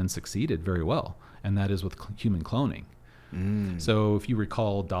problem and succeeded very well, and that is with human cloning. So if you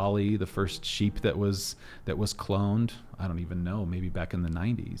recall Dolly, the first sheep that was cloned, I don't even know, maybe back in the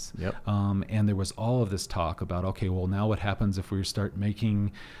 90s. Yep. And there was all of this talk about, okay, well, now what happens if we start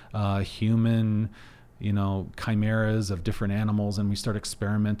making human chimeras of different animals, and we start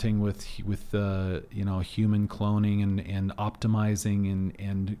experimenting with human cloning and optimizing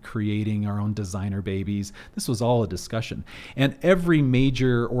and creating our own designer babies. This was all a discussion, and every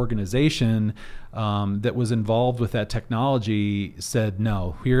major organization that was involved with that technology said,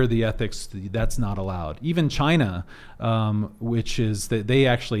 no, here are the ethics, that's not allowed. Even China, which is that they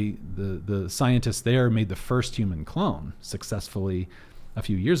actually, the scientists there made the first human clone successfully a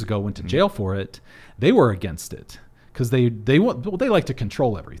few years ago, went to jail for it. They were against it because they like to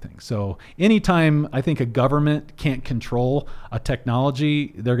control everything. So anytime I think a government can't control a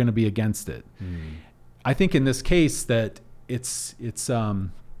technology, they're going to be against it. I think in this case that it's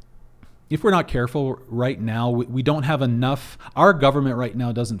if we're not careful right now, we don't have enough. Our government right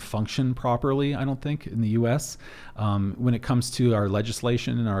now doesn't function properly, I don't think, in the U.S. When it comes to our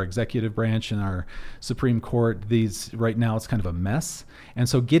legislation and our executive branch and our Supreme Court, right now it's kind of a mess. And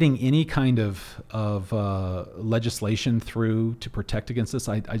so getting any kind of legislation through to protect against this,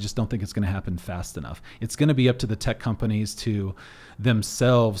 I just don't think it's going to happen fast enough. It's going to be up to the tech companies to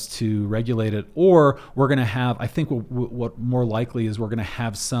themselves to regulate it, or we're going to have, I think what more likely is we're going to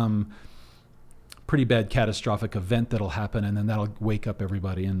have some pretty bad catastrophic event that'll happen, and then that'll wake up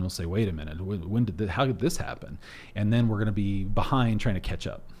everybody and they'll say, wait a minute, how did this happen? And then we're going to be behind trying to catch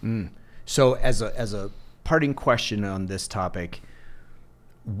up. So as a parting question on this topic,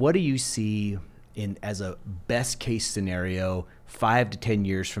 what do you see as a best case scenario 5 to 10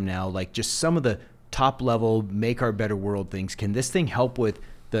 years from now, like just some of the top level make our better world things? Can this thing help with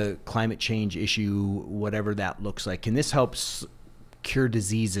the climate change issue, whatever that looks like? Can this help cure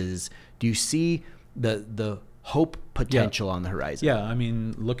diseases? Do you see the hope potential on the horizon? Yeah, I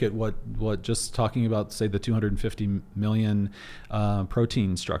mean, look at what just talking about, say, the 250 million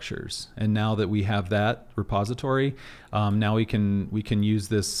protein structures, and now that we have that repository, now we can use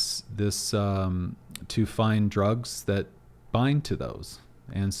this to find drugs that bind to those,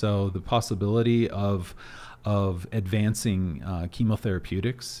 and so the possibility of advancing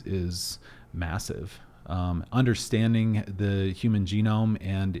chemotherapeutics is massive. Understanding the human genome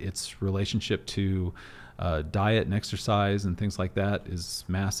and its relationship to diet and exercise and things like that is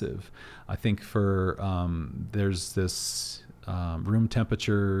massive. I think there's this room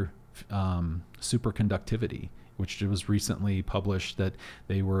temperature superconductivity, which was recently published, that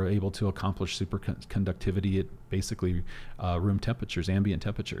they were able to accomplish superconductivity at basically room temperatures, ambient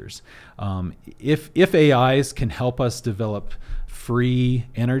temperatures. If AIs can help us develop free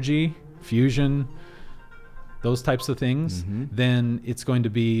energy, fusion, those types of things, then it's going to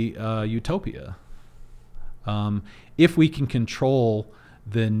be utopia. If we can control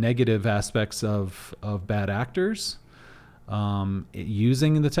the negative aspects of bad actors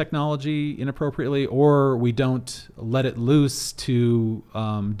using the technology inappropriately, or we don't let it loose to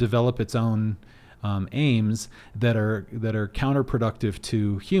develop its own aims that are counterproductive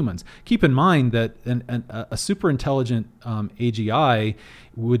to humans. Keep in mind that a super intelligent AGI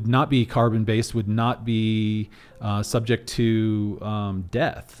would not be carbon-based, would not be subject to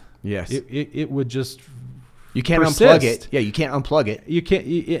death. Yes, it would just. You can't persist. Unplug it. Yeah, you can't unplug it. You can't.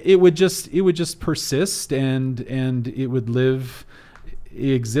 It would just persist, and it would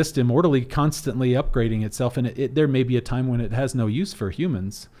exist immortally, constantly upgrading itself. And there may be a time when it has no use for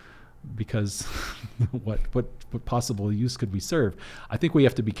humans, because what possible use could we serve? I think we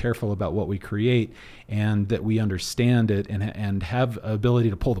have to be careful about what we create, and that we understand it and have ability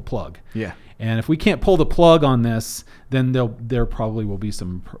to pull the plug. Yeah. And if we can't pull the plug on this, then there probably will be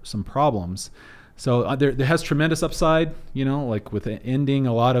some problems. So there has tremendous upside, like with ending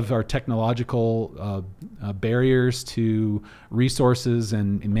a lot of our technological barriers to resources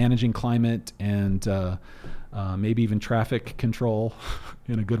and managing climate and maybe even traffic control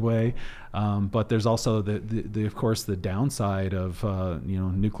in a good way. But there's also of course the downside of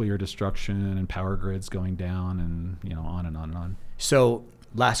nuclear destruction and power grids going down, and on and on and on. So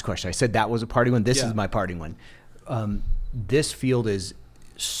last question. I said that was a party one. This is my party one. This field is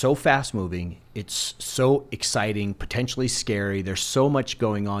so fast moving. It's so exciting, potentially scary. There's so much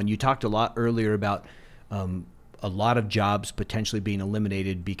going on. You talked a lot earlier about a lot of jobs potentially being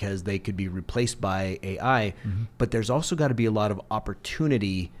eliminated because they could be replaced by AI, but there's also got to be a lot of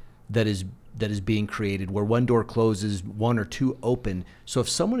opportunity that is being created, where one door closes, one or two open. So if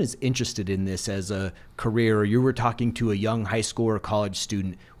someone is interested in this as a career, or you were talking to a young high school or college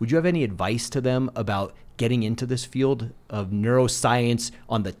student, would you have any advice to them about getting into this field of neuroscience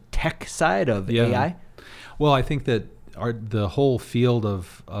on the tech side of AI? Well, I think that the whole field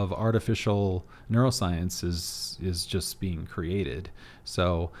of artificial neuroscience is just being created.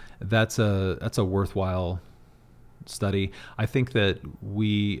 So that's a worthwhile study. I think that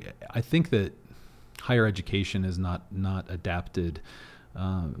higher education is not adapted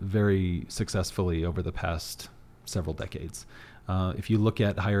very successfully over the past several decades. If you look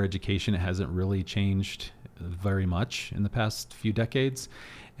at higher education, it hasn't really changed very much in the past few decades.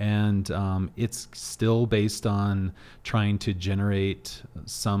 And it's still based on trying to generate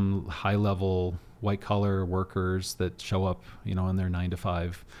some high-level white-collar workers that show up, in their 9 to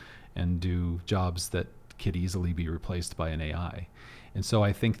 5 and do jobs that could easily be replaced by an AI. And so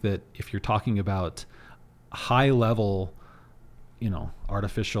I think that if you're talking about high-level,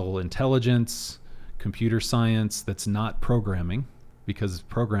 artificial intelligence, computer science that's not programming, because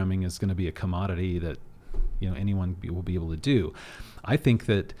programming is going to be a commodity that anyone will be able to do. I think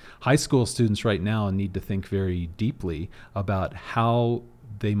that high school students right now need to think very deeply about how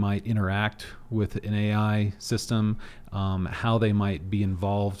they might interact with an AI system, how they might be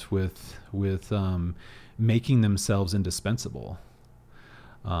involved with making themselves indispensable,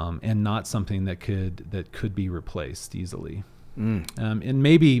 and not something that could be replaced easily. And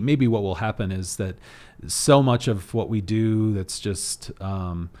maybe what will happen is that so much of what we do that's just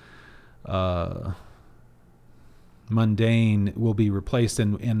mundane will be replaced,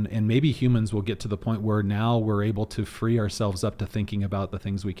 and maybe humans will get to the point where now we're able to free ourselves up to thinking about the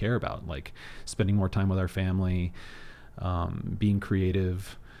things we care about, like spending more time with our family, being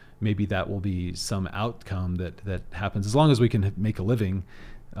creative. Maybe that will be some outcome that happens. As long as we can make a living,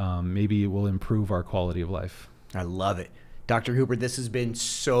 maybe it will improve our quality of life. I love it. Dr. Hooper, this has been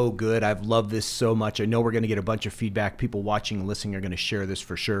so good. I've loved this so much. I know we're going to get a bunch of feedback. People watching and listening are going to share this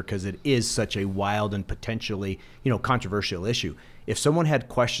for sure, because it is such a wild and potentially, controversial issue. If someone had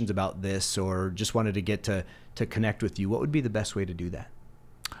questions about this or just wanted to get to connect with you, what would be the best way to do that?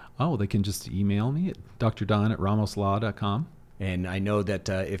 Oh, they can just email me at drdon@ramoslaw.com. And I know that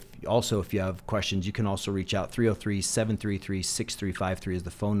if you have questions, you can also reach out. 303-733-6353 is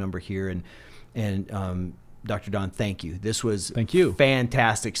the phone number here. And Dr. Don, thank you. This was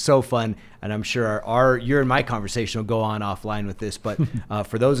fantastic, so fun, and I'm sure your and my conversation will go on offline with this. But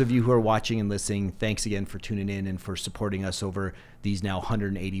for those of you who are watching and listening, thanks again for tuning in and for supporting us over these now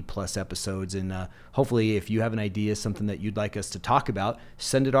 180 plus episodes. And hopefully, if you have an idea, something that you'd like us to talk about,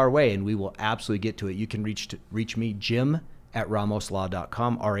 send it our way, and we will absolutely get to it. You can reach me,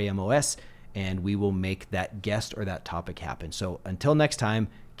 Jim@ramoslaw.com, RAMOS, and we will make that guest or that topic happen. So until next time,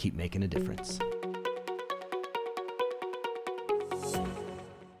 keep making a difference.